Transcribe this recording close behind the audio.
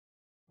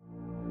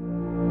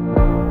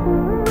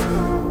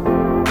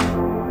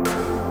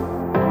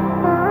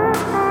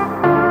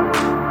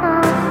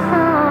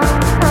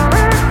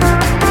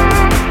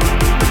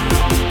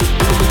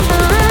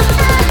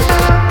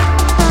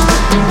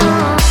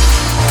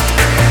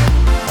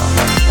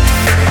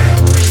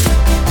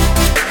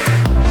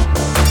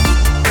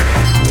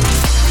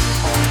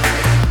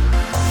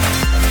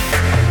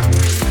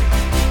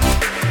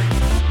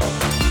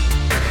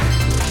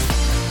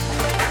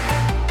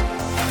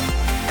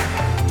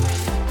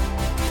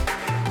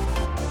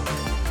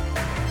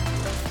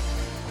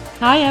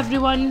Hi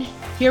everyone,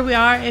 here we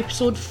are,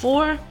 episode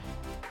 4.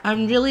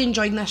 I'm really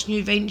enjoying this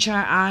new venture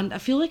and I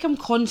feel like I'm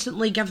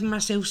constantly giving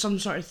myself some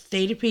sort of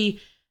therapy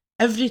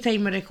every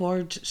time I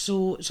record,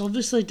 so it's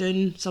obviously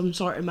doing some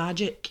sort of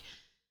magic.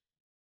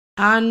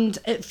 And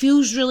it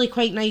feels really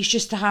quite nice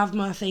just to have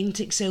my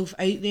authentic self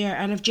out there,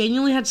 and I've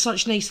genuinely had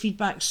such nice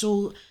feedback,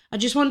 so I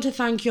just want to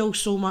thank you all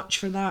so much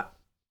for that.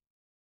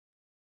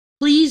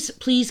 Please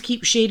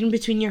keep sharing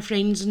between your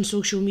friends and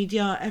social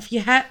media. If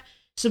you hit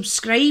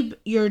subscribe,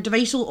 your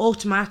device will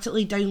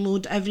automatically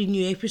download every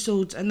new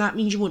episode, and that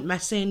means you won't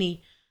miss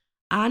any.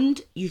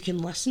 And you can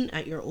listen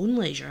at your own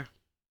leisure.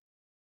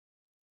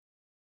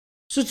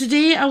 So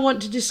today I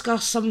want to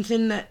discuss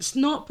something that's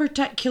not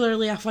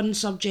particularly a fun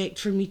subject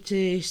for me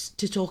to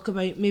talk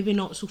about. Maybe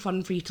not so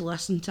fun for you to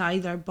listen to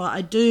either, but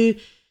I do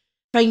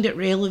find it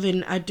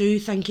relevant. I do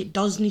think it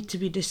does need to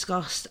be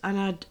discussed,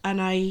 and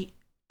I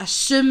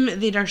assume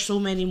there are so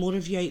many more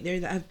of you out there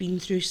that have been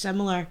through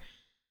similar.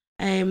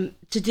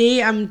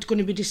 Today I'm going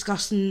to be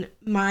discussing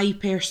my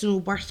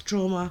personal birth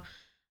trauma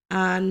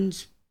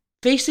and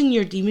facing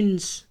your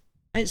demons.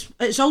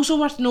 It's also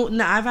worth noting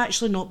that I've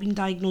actually not been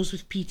diagnosed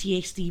with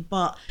PTSD,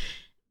 but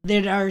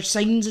there are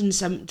signs and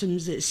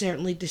symptoms that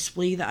certainly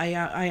display that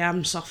I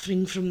am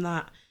suffering from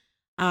that.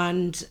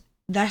 And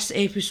this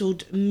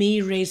episode may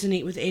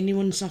resonate with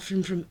anyone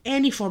suffering from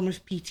any form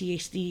of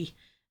PTSD,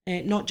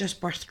 not just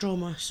birth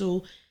trauma.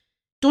 So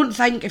don't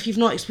think, if you've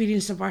not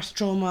experienced a birth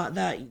trauma,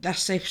 that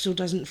this episode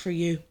isn't for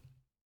you.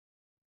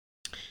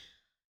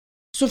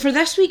 So for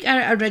this week,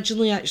 I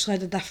originally actually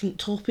had a different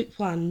topic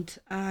planned.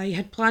 I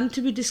had planned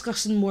to be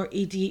discussing more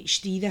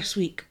ADHD this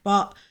week,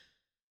 but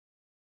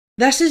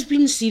this has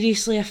been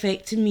seriously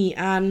affecting me,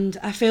 and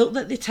I felt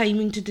that the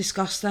timing to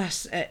discuss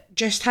this, it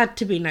just had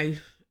to be now.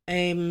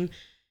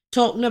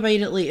 Talking about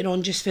it later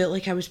on just felt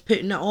like I was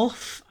putting it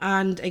off,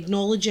 and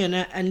acknowledging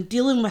it and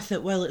dealing with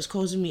it while it's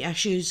causing me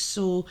issues,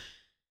 so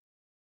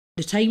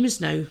the time is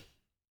now.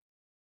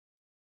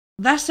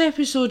 This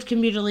episode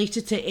can be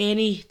related to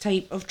any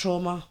type of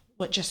trauma,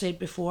 which I said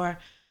before,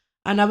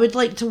 and I would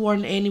like to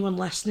warn anyone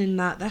listening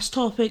that this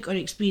topic or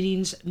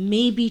experience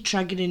may be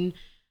triggering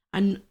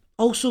and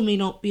also may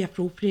not be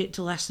appropriate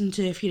to listen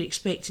to if you're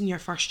expecting your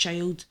first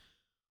child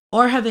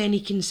or have any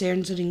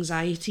concerns or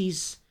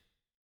anxieties.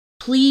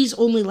 Please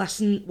only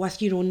listen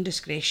with your own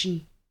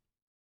discretion.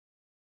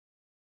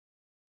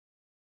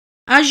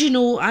 As you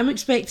know, I'm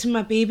expecting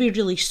my baby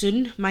really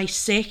soon, my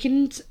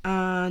second,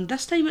 and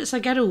this time it's a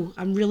girl.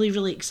 I'm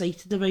really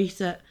excited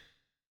about it.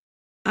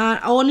 And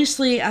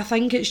honestly, I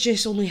think it's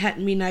just only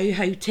hitting me now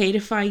how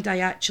terrified I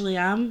actually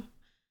am.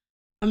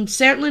 I'm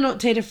certainly not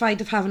terrified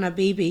of having a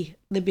baby.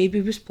 The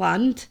baby was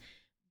planned,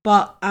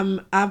 but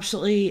I'm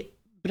absolutely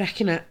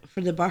bricking it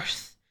for the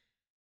birth.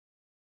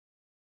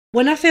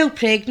 When I fell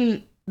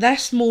pregnant,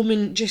 this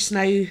moment just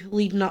now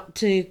leading up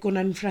to going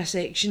in for a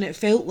section, it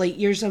felt like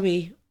years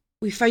away.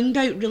 We found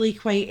out really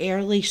quite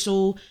early,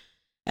 so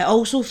it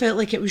also felt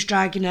like it was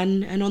dragging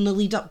in and on the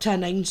lead up to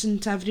announcing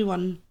to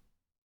everyone.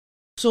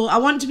 So I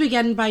want to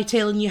begin by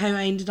telling you how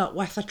I ended up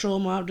with a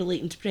trauma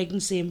relating to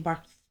pregnancy and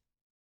birth.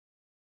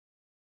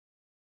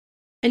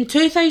 In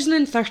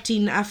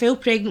 2013, I fell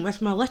pregnant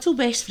with my little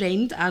best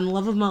friend and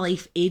love of my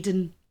life,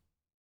 Aidan.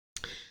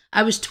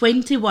 I was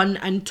 21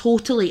 and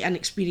totally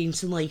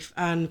inexperienced in life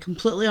and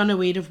completely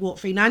unaware of what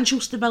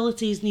financial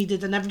stability is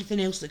needed and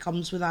everything else that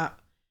comes with that.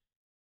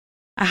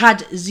 I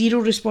had zero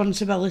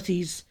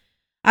responsibilities.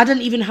 I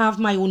didn't even have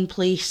my own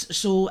place,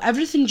 so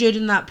everything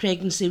during that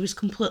pregnancy was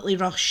completely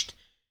rushed.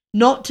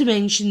 Not to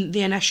mention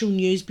the initial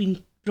news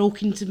being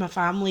broken to my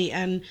family,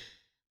 and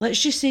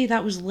let's just say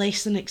that was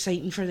less than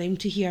exciting for them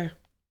to hear.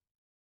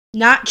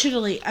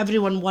 Naturally,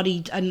 everyone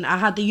worried, and I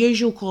had the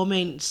usual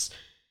comments.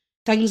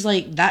 Things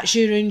like, that's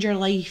you ruined your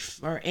life,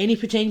 or any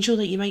potential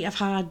that you might have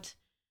had.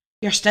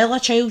 You're still a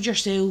child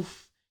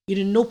yourself. You're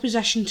in no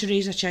position to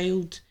raise a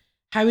child.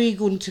 How are you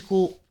going to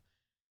cope?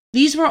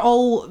 These were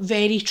all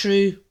very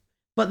true,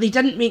 but they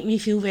didn't make me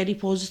feel very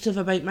positive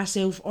about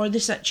myself or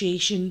the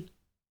situation.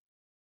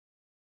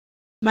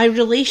 My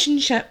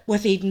relationship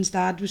with Aidan's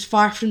dad was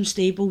far from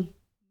stable.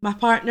 My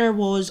partner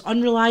was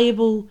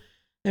unreliable,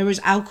 there was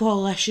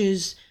alcohol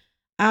issues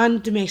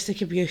and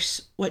domestic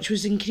abuse, which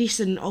was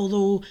increasing,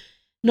 although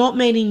not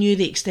many knew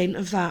the extent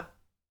of that.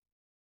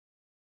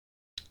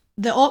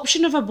 The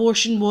option of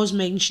abortion was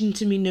mentioned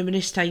to me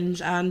numerous times,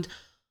 and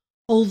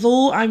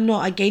although I'm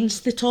not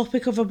against the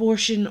topic of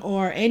abortion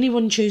or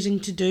anyone choosing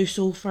to do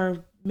so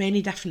for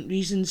many different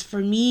reasons, for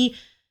me,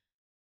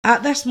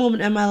 at this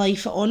moment in my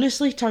life, it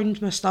honestly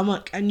turned my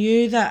stomach. I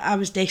knew that I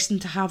was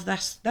destined to have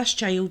this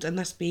child and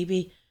this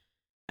baby.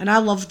 And I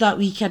loved that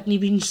wee kidney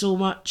bean so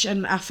much,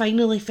 and I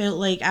finally felt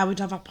like I would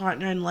have a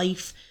partner in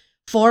life,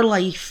 for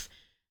life,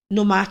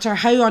 no matter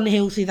how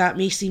unhealthy that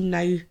may seem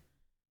now.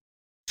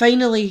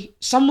 Finally,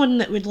 someone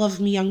that would love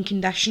me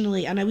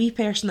unconditionally and a wee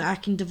person that I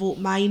can devote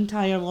my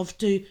entire love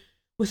to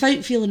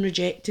without feeling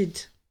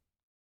rejected.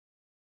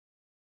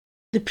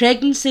 The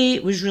pregnancy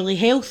was really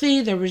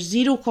healthy, there were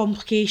zero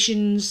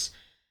complications,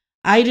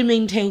 I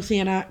remained healthy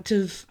and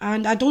active,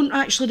 and I don't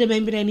actually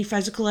remember any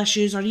physical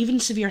issues or even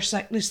severe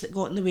sickness that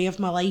got in the way of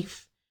my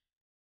life.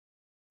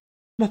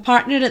 My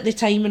partner at the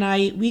time and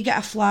I, we got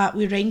a flat,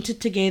 we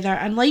rented together,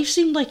 and life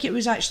seemed like it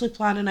was actually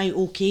planning out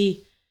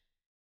okay.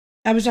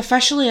 I was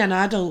officially an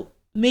adult,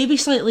 maybe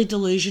slightly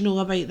delusional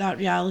about that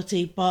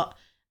reality, but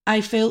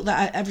I felt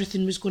that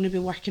everything was going to be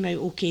working out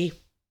okay.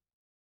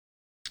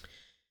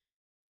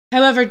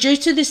 However, due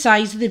to the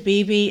size of the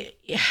baby,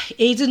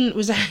 Aiden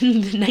was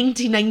in the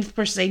 99th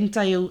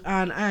percentile,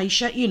 and I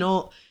shit you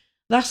not,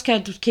 this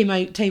kid came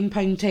out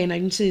 £10 10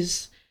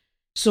 ounces.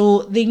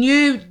 So they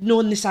knew,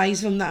 knowing the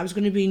size of him, that I was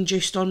going to be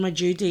induced on my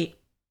due date.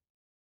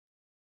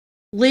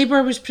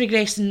 Labour was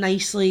progressing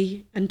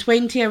nicely, and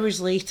 20 hours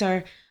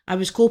later, I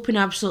was coping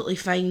absolutely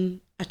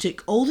fine. I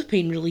took all the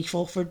pain relief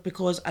offered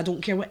because I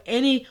don't care what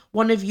any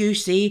one of you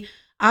say,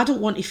 I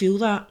don't want to feel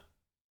that.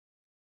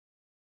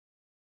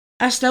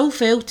 I still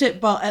felt it,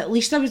 but at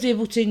least I was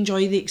able to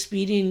enjoy the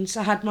experience.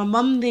 I had my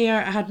mum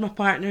there, I had my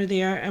partner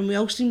there, and we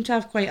all seemed to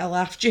have quite a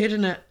laugh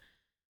during it.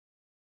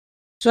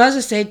 So as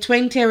I said,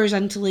 20 hours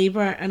into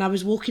labour, and I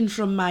was woken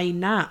from my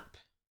nap.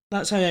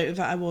 That's how out of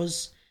it I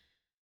was.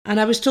 And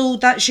I was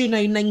told, that's you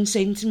now 9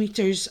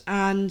 centimetres,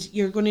 and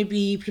you're going to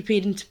be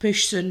preparing to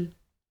push soon.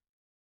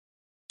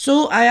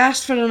 So I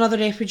asked for another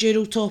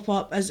epidural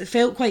top-up, as it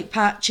felt quite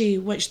patchy,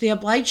 which they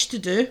obliged to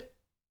do.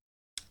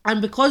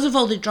 And because of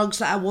all the drugs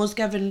that I was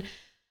given,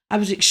 I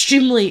was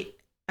extremely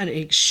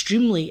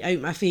out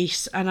my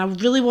face, and I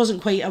really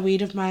wasn't quite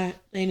aware of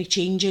any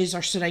changes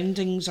or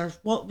surroundings or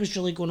what was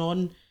really going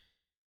on.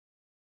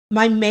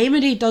 My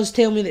memory does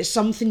tell me that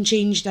something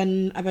changed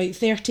in about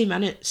 30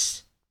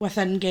 minutes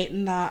within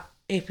getting that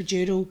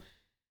epidural,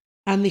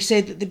 and they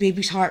said that the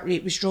baby's heart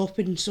rate was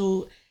dropping.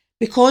 So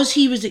because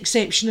he was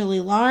exceptionally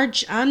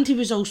large and he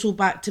was also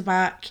back to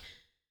back,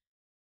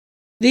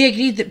 they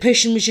agreed that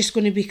pushing was just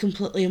going to be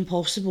completely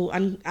impossible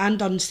and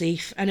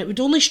unsafe, and it would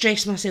only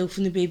stress myself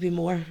and the baby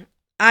more.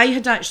 I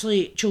had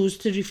actually chose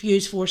to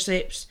refuse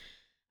forceps,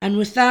 and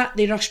with that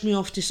they rushed me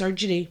off to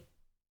surgery.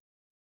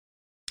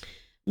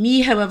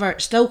 Me, however,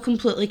 still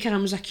completely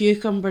calm as a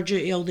cucumber due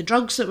to all the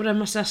drugs that were in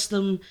my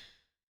system.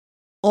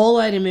 All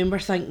I remember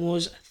thinking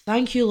was,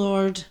 thank you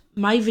Lord,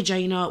 my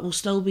vagina will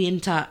still be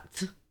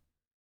intact.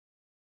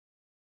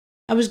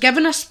 I was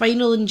given a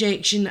spinal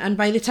injection, and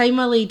by the time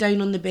I lay down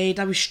on the bed,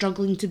 I was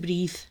struggling to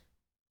breathe.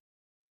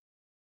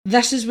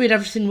 This is where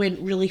everything went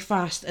really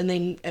fast, and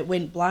then it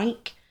went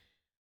blank.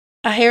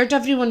 I heard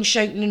everyone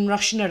shouting and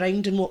rushing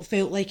around in what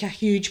felt like a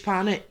huge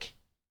panic.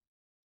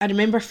 I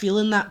remember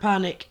feeling that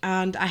panic,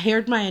 and I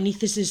heard my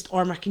anaesthetist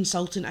or my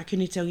consultant, I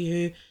couldn't tell you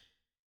who,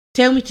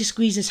 tell me to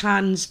squeeze his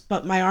hands,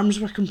 but my arms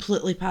were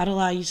completely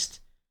paralysed.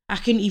 I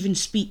couldn't even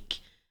speak.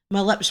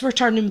 My lips were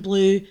turning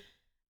blue,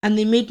 and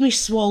they made me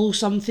swallow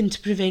something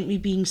to prevent me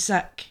being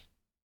sick.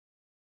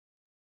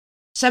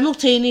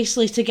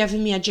 Simultaneously to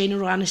giving me a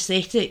general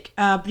anaesthetic,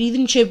 a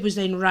breathing tube was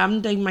then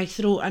rammed down my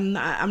throat, and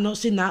I'm not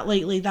saying that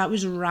lightly, that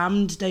was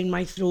rammed down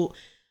my throat,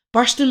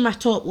 bursting my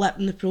top lip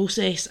in the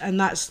process, and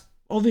that's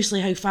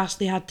obviously how fast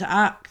they had to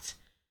act.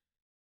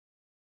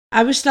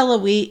 I was still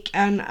awake,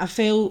 and I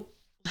felt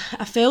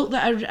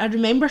that I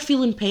remember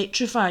feeling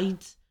petrified.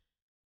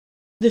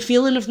 The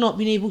feeling of not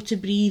being able to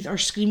breathe or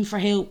scream for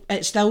help,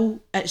 it still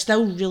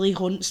really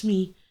haunts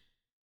me.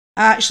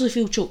 I actually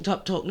feel choked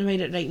up talking about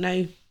it right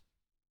now.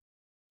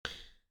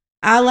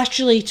 I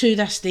literally, to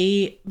this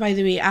day, by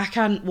the way, I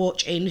can't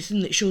watch anything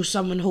that shows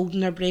someone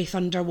holding their breath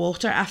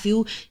underwater. I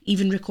feel,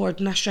 even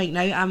recording this right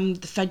now, I'm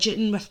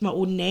fidgeting with my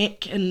own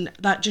neck, and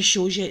that just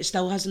shows you it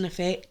still has an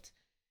effect.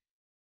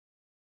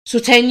 So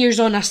 10 years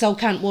on, I still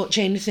can't watch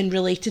anything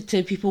related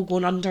to people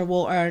going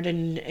underwater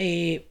and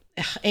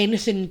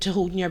anything to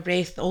holding your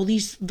breath. All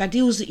these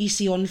videos that you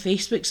see on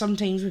Facebook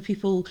sometimes with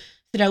people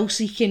thrill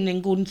seeking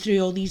and going through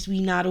all these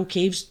wee narrow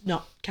caves,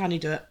 no, can't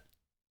do it.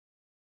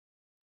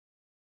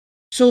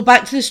 So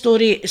back to the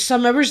story,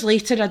 some hours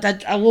later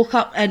I woke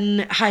up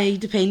in high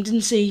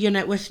dependency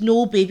unit with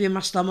no baby in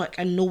my stomach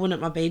and no one at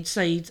my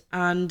bedside,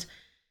 and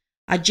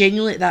I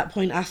genuinely at that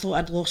point I thought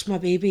I'd lost my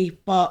baby,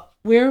 but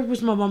where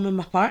was my mum and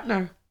my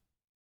partner?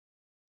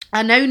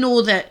 I now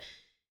know that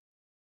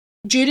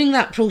during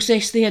that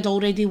process they had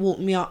already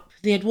woken me up.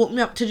 They had woken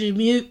me up to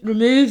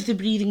remove the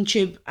breathing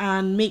tube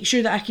and make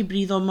sure that I could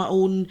breathe on my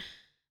own,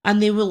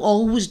 and they will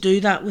always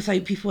do that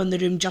without people in the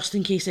room just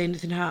in case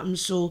anything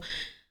happens. So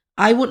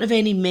I won't have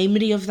any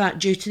memory of that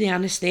due to the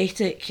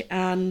anaesthetic,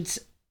 and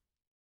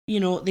you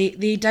know, they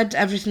did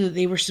everything that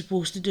they were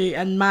supposed to do,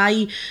 and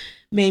my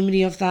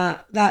memory of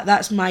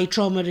that's my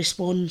trauma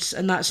response,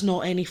 and that's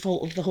not any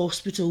fault of the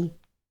hospital.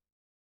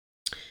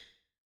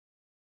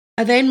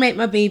 I then met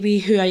my baby,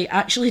 who I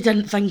actually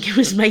didn't think it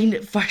was mine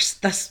at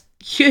first, this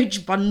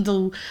huge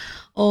bundle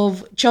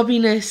of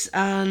chubbiness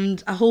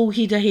and a whole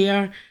head of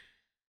hair,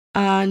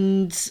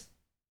 and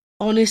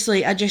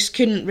honestly I just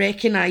couldn't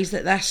recognise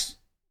that this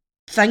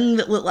thing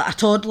that looked like a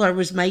toddler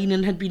was mine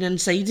and had been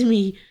inside of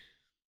me.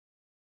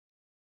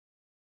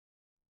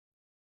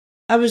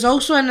 I was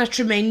also in a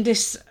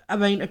tremendous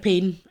amount of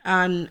pain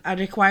and I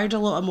required a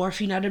lot of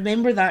morphine. I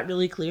remember that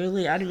really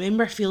clearly. I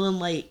remember being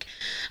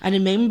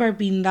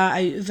that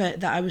out of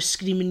it that I was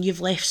screaming,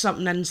 "You've left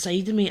something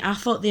inside of me." I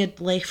thought they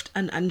had left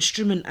an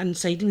instrument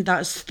inside of me.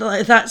 That's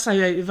how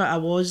out of it I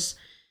was.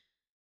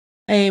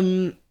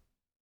 I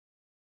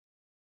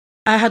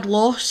had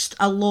lost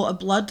a lot of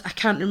blood. I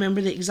can't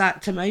remember the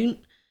exact amount,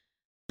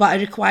 but I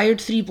required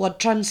 3 blood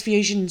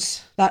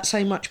transfusions. That's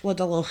how much blood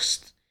I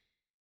lost.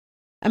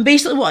 And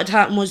basically what had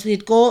happened was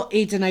they'd got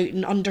Aidan out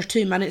in under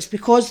 2 minutes.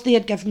 Because they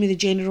had given me the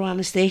general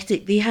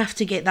anaesthetic, they have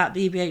to get that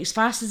baby out as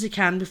fast as they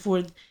can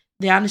before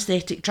the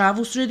anaesthetic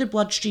travels through the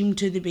bloodstream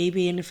to the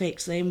baby and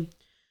affects them.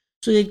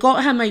 So they'd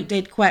got him out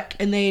dead quick,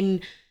 and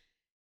then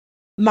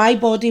my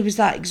body was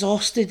that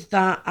exhausted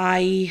that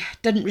I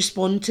didn't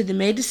respond to the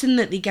medicine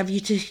that they give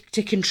you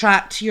to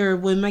contract your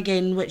womb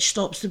again, which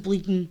stops the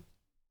bleeding.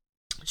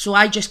 So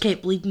I just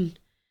kept bleeding.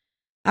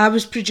 I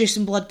was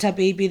producing blood to a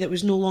baby that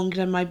was no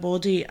longer in my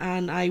body,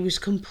 and I was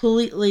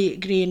completely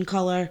grey in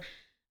colour,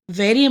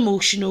 very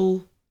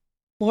emotional,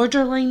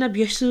 borderline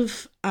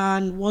abusive,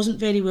 and wasn't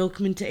very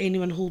welcoming to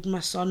anyone holding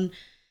my son,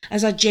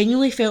 as I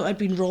genuinely felt I'd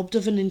been robbed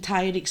of an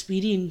entire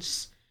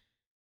experience.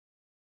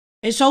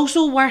 It's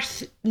also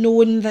worth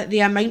knowing that the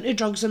amount of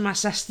drugs in my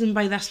system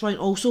by this point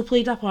also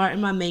played a part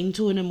in my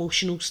mental and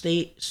emotional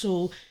state,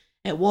 so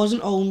it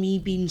wasn't all me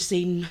being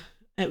sane.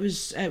 It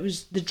was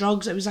the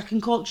drugs. It was a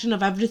concoction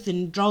of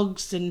everything: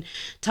 drugs and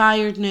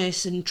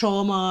tiredness and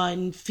trauma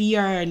and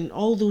fear and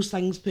all those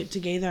things put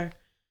together.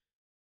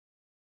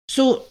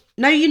 So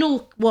now you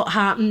know what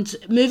happened.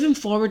 Moving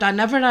forward, I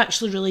never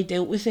actually really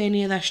dealt with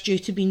any of this due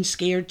to being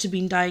scared to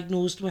being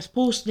diagnosed with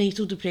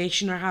postnatal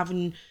depression or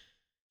having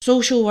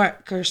social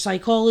work or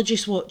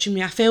psychologists watching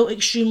me. I felt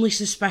extremely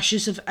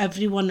suspicious of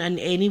everyone and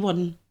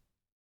anyone.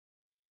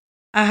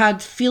 I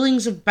had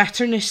feelings of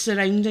bitterness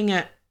surrounding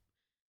it.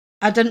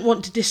 I didn't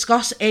want to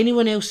discuss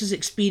anyone else's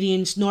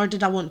experience, nor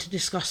did I want to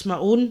discuss my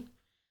own.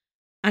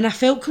 And I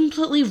felt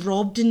completely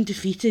robbed and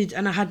defeated,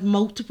 and I had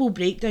multiple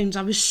breakdowns.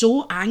 I was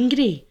so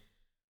angry.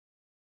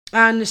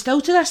 And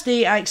still to this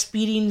day, I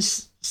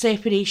experience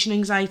separation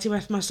anxiety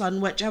with my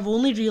son, which I've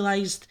only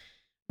realised,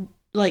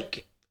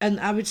 and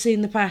I would say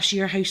in the past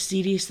year, how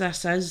serious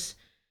this is.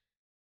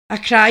 I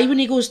cry when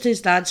he goes to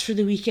his dad's for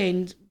the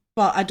weekend,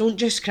 but I don't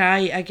just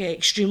cry, I get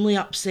extremely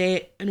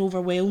upset and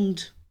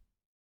overwhelmed.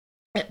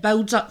 It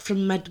builds up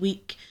from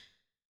midweek.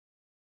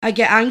 I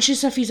get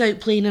anxious if he's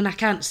out playing and I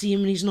can't see him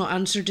and he's not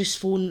answered his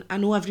phone. I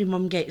know every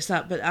mum gets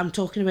that, but I'm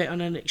talking about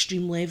on an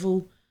extreme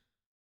level.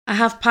 I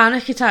have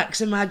panic attacks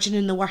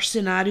imagining the worst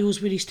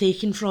scenarios where he's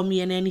taken from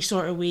me in any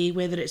sort of way,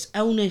 whether it's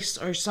illness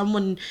or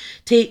someone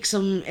takes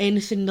him,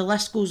 anything, the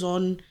list goes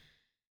on.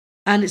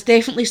 And it's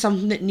definitely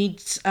something that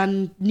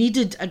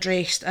needed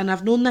addressed, and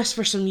I've known this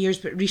for some years,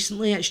 but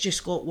recently it's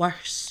just got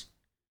worse.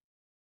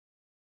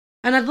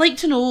 And I'd like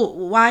to know,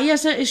 why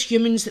is it as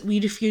humans that we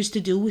refuse to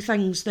deal with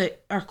things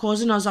that are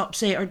causing us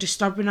upset or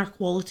disturbing our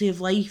quality of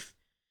life?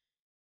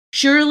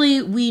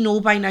 Surely we know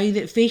by now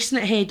that facing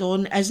it head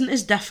on isn't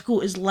as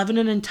difficult as living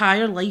an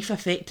entire life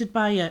affected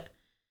by it.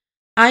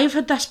 I've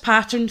had this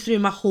pattern through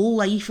my whole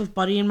life of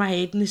burying my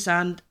head in the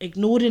sand,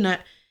 ignoring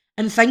it,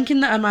 and thinking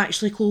that I'm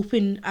actually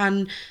coping.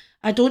 And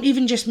I don't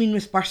even just mean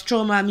with birth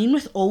trauma, I mean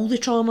with all the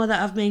trauma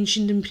that I've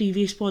mentioned in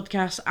previous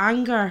podcasts: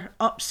 anger,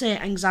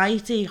 upset,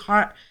 anxiety,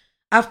 hurt.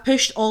 I've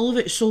pushed all of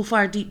it so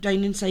far deep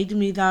down inside of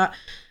me that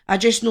I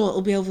just know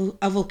it'll be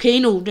a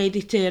volcano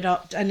ready to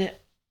erupt, and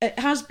it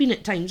has been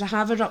at times. I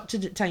have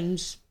erupted at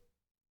times.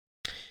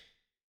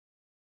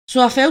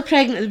 So I fell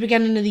pregnant at the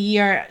beginning of the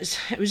year.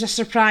 It was a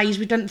surprise.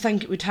 We didn't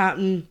think it would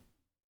happen,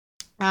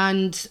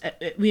 and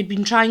we had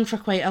been trying for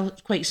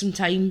quite some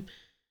time.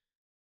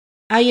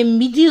 I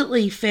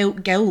immediately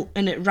felt guilt,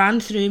 and it ran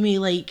through me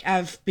like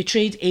I've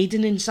betrayed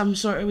Aidan in some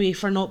sort of way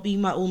for not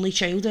being my only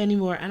child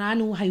anymore. And I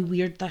know how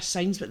weird this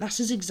sounds, but this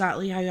is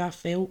exactly how I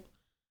felt.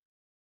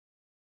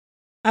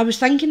 I was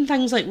thinking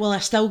things like, will I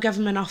still give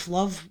him enough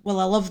love? Will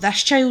I love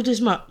this child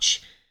as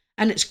much?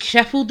 And it's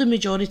crippled the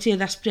majority of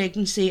this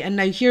pregnancy, and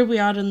now here we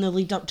are in the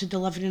lead up to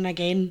delivering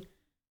again.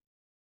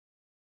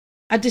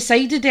 I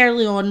decided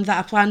early on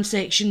that a planned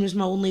section was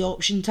my only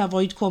option to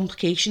avoid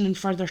complication and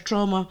further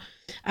trauma,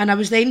 and I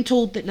was then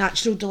told that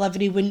natural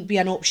delivery wouldn't be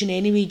an option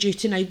anyway due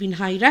to now being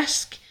high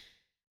risk,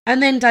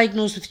 and then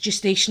diagnosed with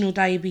gestational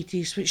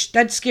diabetes, which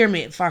did scare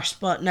me at first,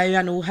 but now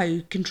I know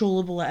how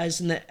controllable it is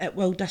and that it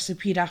will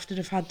disappear after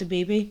I've had the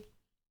baby.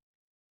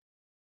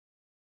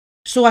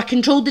 So I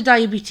controlled the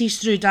diabetes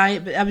through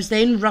diet, but I was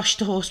then rushed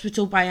to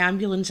hospital by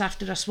ambulance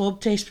after a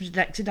swab test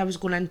predicted I was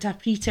going into a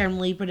preterm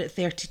labour at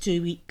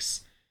 32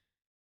 weeks.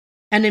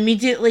 And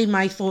immediately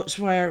my thoughts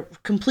were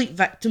complete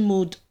victim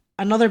mode.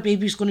 Another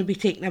baby's going to be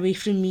taken away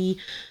from me.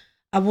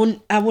 I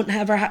won't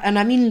ever, and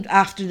I mean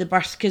after the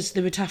birth, because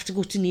they would have to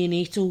go to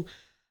neonatal.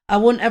 I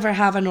won't ever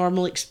have a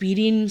normal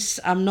experience.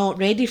 I'm not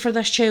ready for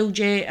this child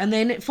yet. And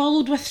then it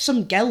followed with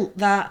some guilt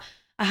that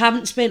I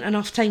haven't spent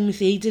enough time with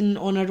Aiden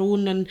on our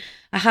own, and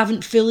I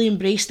haven't fully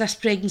embraced this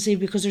pregnancy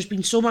because there's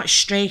been so much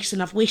stress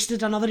and I've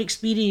wasted another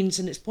experience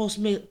and it's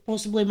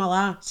possibly my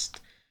last.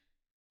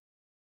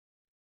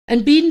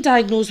 And being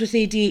diagnosed with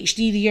ADHD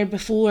the year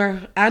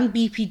before and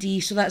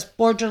BPD, so that's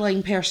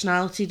borderline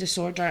personality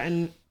disorder,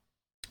 and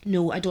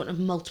no, I don't have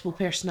multiple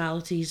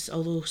personalities,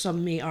 although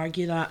some may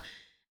argue that.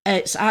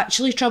 It's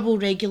actually trouble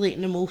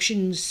regulating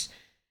emotions.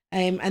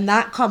 And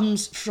that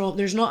comes from,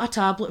 there's not a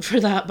tablet for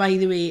that, by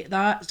the way.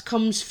 That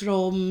comes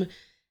from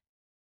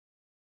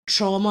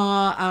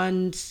trauma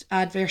and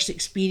adverse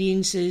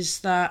experiences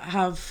that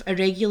have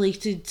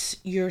regulated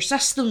your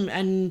system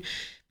and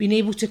been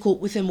able to cope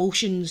with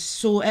emotions.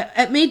 So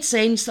it made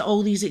sense that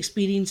all these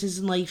experiences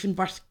in life and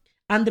birth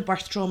and the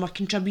birth trauma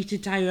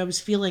contributed to how I was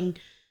feeling.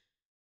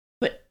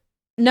 But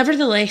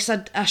nevertheless,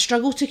 I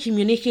struggle to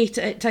communicate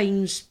it at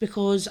times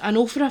because I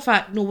know for a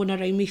fact no one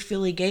around me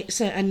fully gets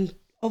it, and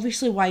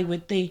obviously why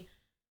would they?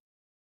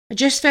 I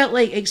just felt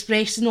like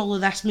expressing all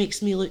of this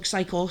makes me look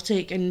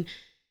psychotic, and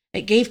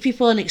it gave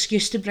people an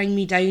excuse to bring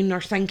me down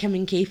or think I'm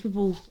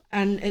incapable.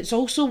 And it's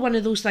also one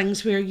of those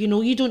things where,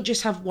 you don't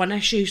just have one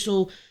issue,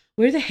 so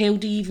where the hell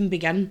do you even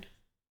begin?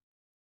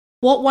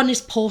 What one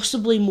is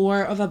possibly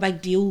more of a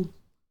big deal?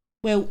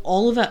 Well,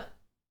 all of it.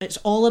 It's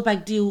all a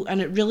big deal, and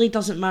it really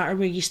doesn't matter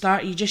where you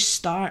start, you just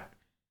start.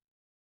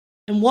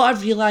 And what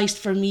I've realised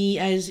for me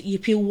is you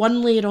peel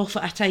one layer off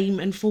at a time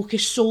and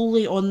focus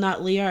solely on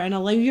that layer and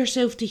allow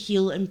yourself to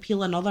heal and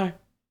peel another.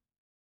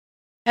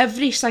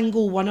 Every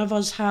single one of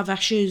us have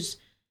issues.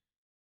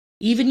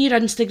 Even your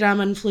Instagram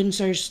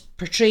influencers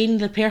portraying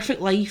the perfect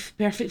life,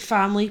 perfect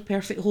family,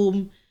 perfect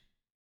home.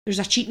 There's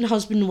a cheating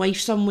husband and wife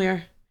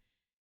somewhere.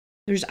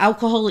 There's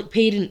alcoholic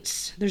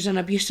parents. There's an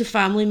abusive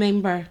family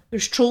member.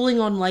 There's trolling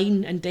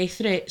online and death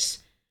threats.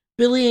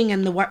 Bullying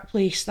in the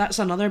workplace, that's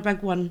another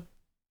big one.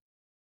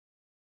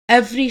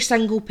 Every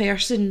single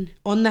person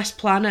on this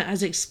planet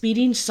has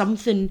experienced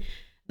something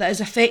that has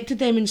affected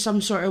them in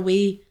some sort of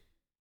way.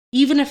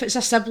 Even if it's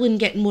a sibling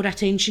getting more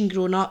attention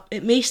growing up,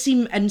 it may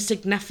seem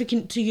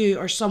insignificant to you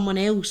or someone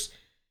else,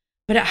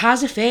 but it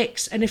has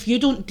effects, and if you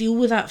don't deal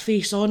with that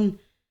face on,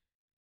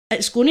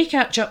 it's going to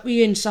catch up with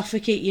you and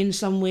suffocate you in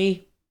some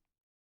way.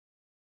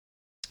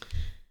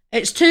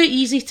 It's too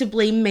easy to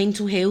blame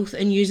mental health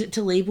and use it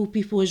to label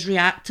people as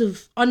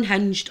reactive,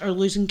 unhinged, or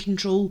losing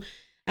control.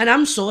 And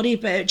I'm sorry,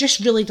 but it just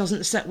really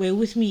doesn't sit well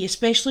with me,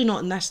 especially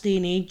not in this day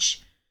and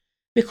age.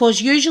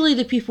 Because usually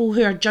the people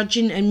who are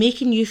judging and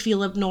making you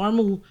feel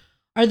abnormal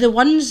are the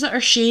ones that are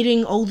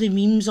sharing all the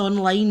memes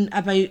online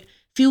about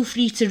feel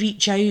free to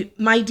reach out,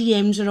 my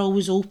DMs are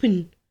always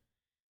open.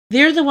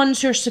 They're the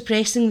ones who are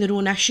suppressing their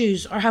own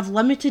issues or have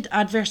limited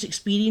adverse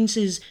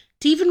experiences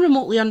to even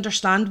remotely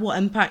understand what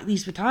impact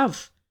these would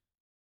have.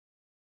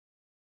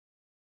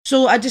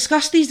 So I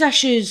discussed these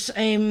issues,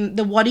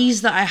 the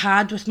worries that I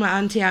had with my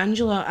Auntie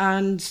Angela,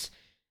 and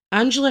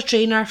Angela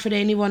Trainer, for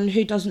anyone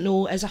who doesn't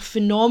know, is a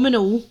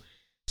phenomenal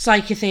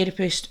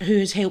psychotherapist who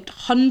has helped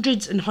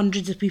hundreds and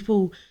hundreds of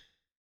people.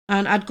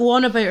 And I'd go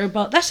on about her,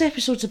 but this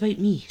episode's about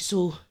me,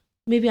 so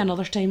maybe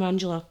another time,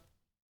 Angela.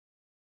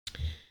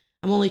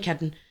 I'm only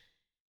kidding.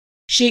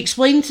 She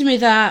explained to me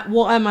that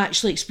what I'm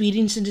actually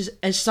experiencing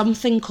is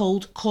something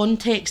called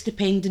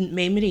context-dependent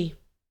memory.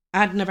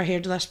 I'd never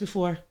heard of this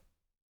before.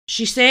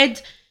 She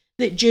said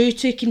that due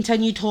to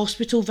continued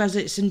hospital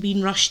visits and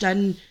being rushed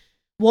in,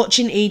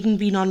 watching Aiden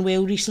being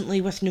unwell recently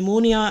with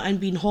pneumonia and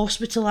being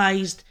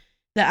hospitalised,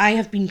 that I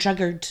have been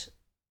triggered.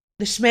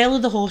 The smell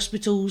of the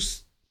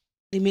hospitals,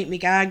 they make me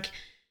gag.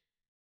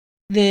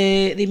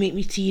 They make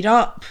me tear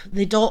up.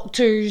 The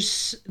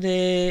doctors,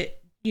 the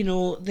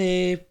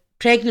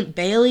pregnant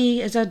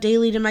belly is a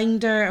daily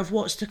reminder of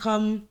what's to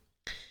come.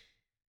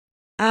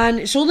 And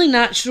it's only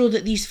natural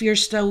that these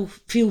fears still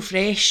feel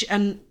fresh,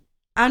 and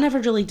I never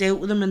really dealt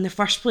with them in the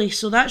first place,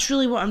 so that's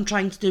really what I'm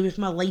trying to do with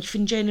my life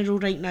in general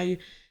right now.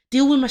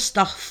 Deal with my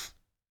stuff.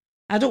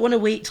 I don't want to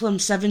wait till I'm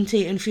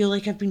 70 and feel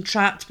like I've been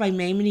trapped by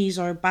memories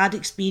or bad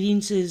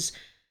experiences.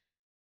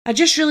 I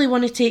just really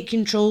want to take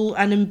control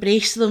and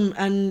embrace them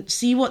and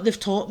see what they've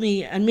taught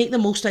me and make the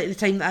most out of the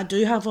time that I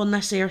do have on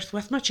this earth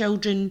with my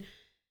children,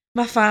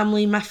 my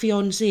family, my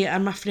fiancé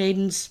and my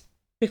friends,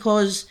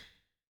 because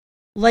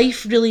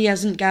life really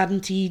isn't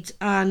guaranteed,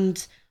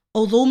 and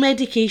although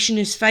medication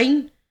is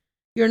fine,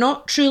 you're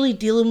not truly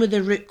dealing with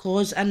the root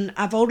cause. And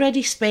I've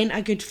already spent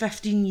a good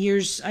 15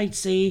 years, I'd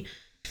say,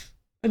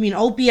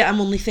 albeit I'm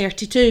only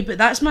 32, but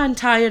that's my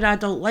entire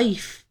adult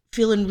life,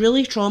 feeling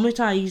really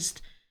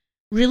traumatised,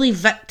 really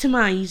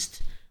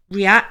victimised,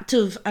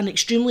 reactive and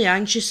extremely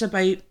anxious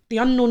about the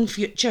unknown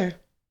future.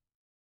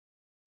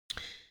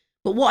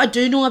 But what I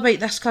do know about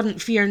this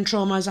current fear and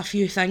trauma is a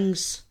few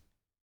things.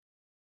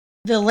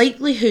 The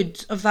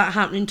likelihood of that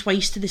happening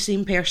twice to the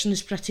same person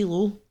is pretty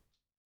low.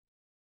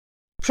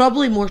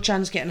 Probably more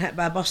chance getting hit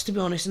by a bus, to be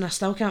honest, and I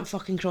still can't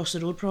fucking cross the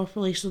road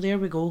properly, so there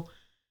we go.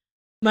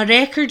 My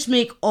records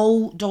make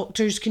all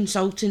doctors,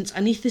 consultants,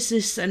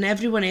 anaesthetists and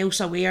everyone else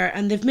aware,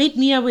 and they've made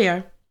me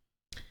aware.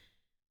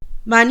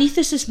 My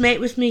anaesthetist met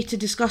with me to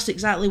discuss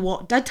exactly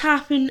what did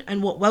happen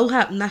and what will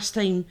happen this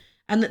time,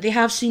 and that they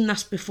have seen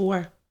this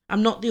before.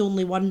 I'm not the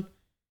only one.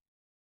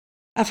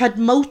 I've had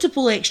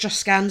multiple extra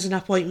scans and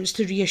appointments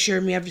to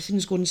reassure me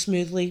everything's going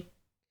smoothly,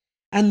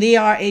 and they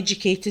are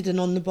educated and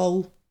on the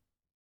ball.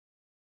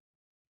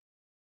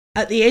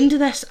 At the end of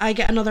this, I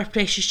get another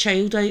precious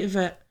child out of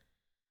it,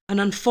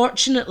 and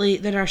unfortunately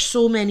there are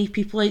so many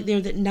people out there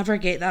that never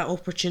get that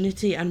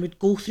opportunity and would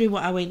go through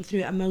what I went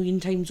through 1,000,000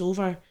 times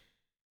over.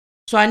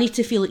 So I need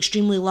to feel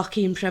extremely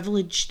lucky and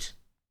privileged.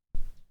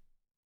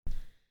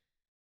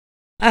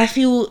 I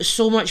feel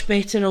so much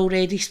better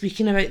already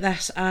speaking about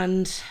this,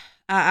 and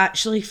I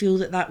actually feel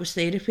that that was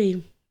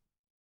therapy.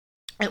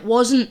 It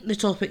wasn't the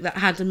topic that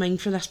I had in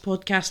mind for this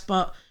podcast,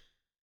 but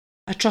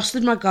I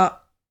trusted my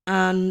gut,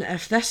 and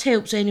if this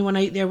helps anyone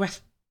out there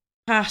with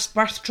past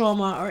birth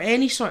trauma or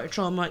any sort of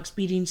trauma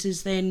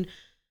experiences, then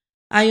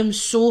I am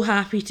so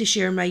happy to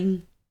share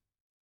mine.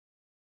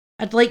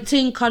 I'd like to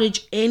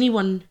encourage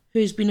anyone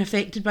who's been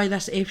affected by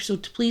this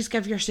episode to please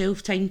give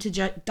yourself time to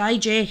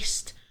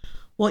digest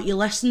what you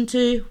listened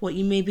to, what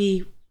you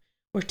maybe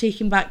were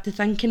taken back to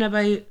thinking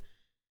about,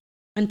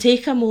 and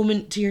take a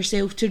moment to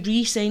yourself to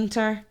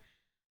recenter,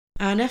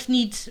 and if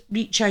needs,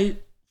 reach out,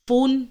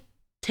 phone,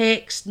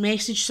 text,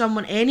 message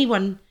someone,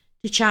 anyone,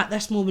 to chat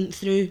this moment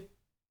through.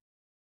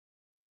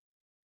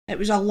 It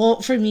was a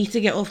lot for me to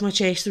get off my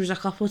chest. There was a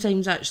couple of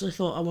times I actually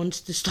thought I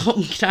wanted to stop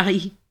and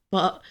cry,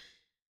 but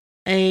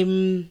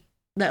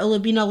that'll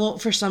have been a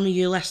lot for some of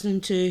you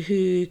listening to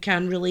who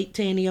can relate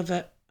to any of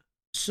it.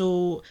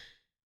 So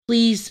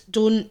please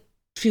don't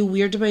feel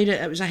weird about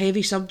it. It was a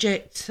heavy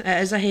subject.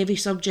 It is a heavy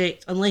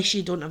subject. Unless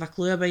you don't have a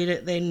clue about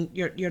it, then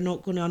you're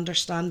not going to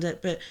understand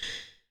it. But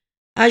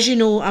as you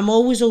know, I'm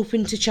always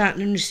open to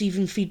chatting and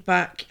receiving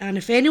feedback. And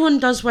if anyone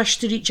does wish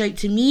to reach out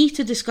to me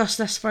to discuss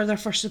this further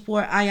for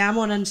support, I am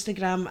on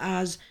Instagram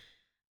as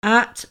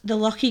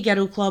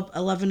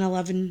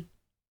 @TheLuckyGirlClub1111.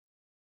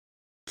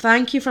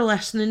 Thank you for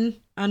listening.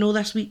 I know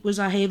this week was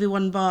a heavy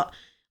one, but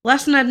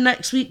listen in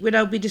next week where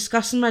I'll be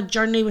discussing my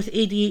journey with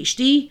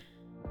ADHD,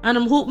 and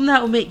I'm hoping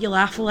that will make you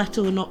laugh a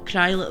little and not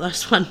cry like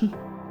this one.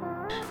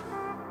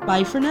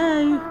 Bye for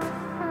now.